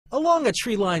Along a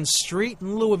tree-lined street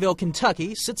in Louisville,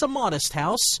 Kentucky, sits a modest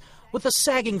house with a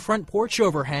sagging front porch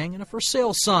overhang and a for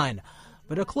sale sign.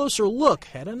 But a closer look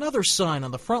at another sign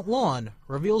on the front lawn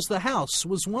reveals the house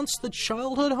was once the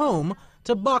childhood home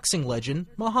to boxing legend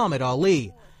Muhammad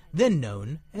Ali, then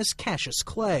known as Cassius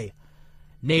Clay.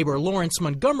 Neighbor Lawrence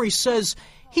Montgomery says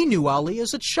he knew Ali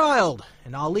as a child,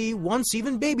 and Ali once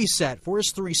even babysat for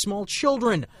his 3 small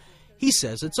children. He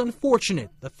says it's unfortunate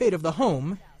the fate of the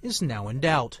home is now in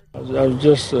doubt. I was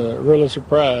just really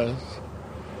surprised,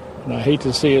 and I hate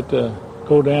to see it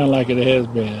go down like it has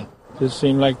been. It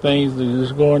seemed like things are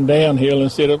just going downhill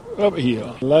instead of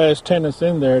uphill. The last tenants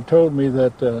in there told me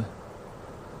that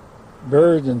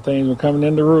birds and things were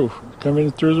coming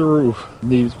through the roof.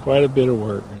 Needs quite a bit of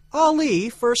work. Ali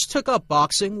first took up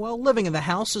boxing while living in the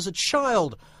house as a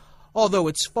child. Although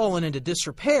it's fallen into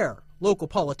disrepair, local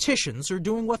politicians are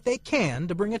doing what they can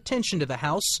to bring attention to the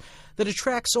house that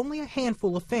attracts only a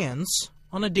handful of fans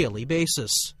on a daily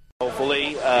basis.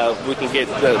 Hopefully, we can get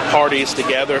the parties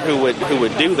together who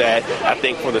would do that. I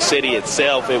think for the city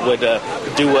itself, it would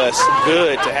do us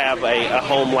good to have a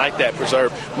home like that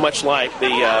preserved, much like the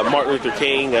Martin Luther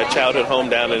King childhood home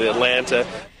down in Atlanta.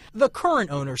 The current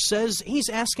owner says he's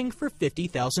asking for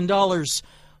 $50,000,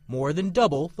 more than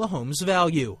double the home's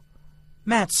value.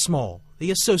 Matt Small,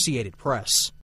 The Associated Press.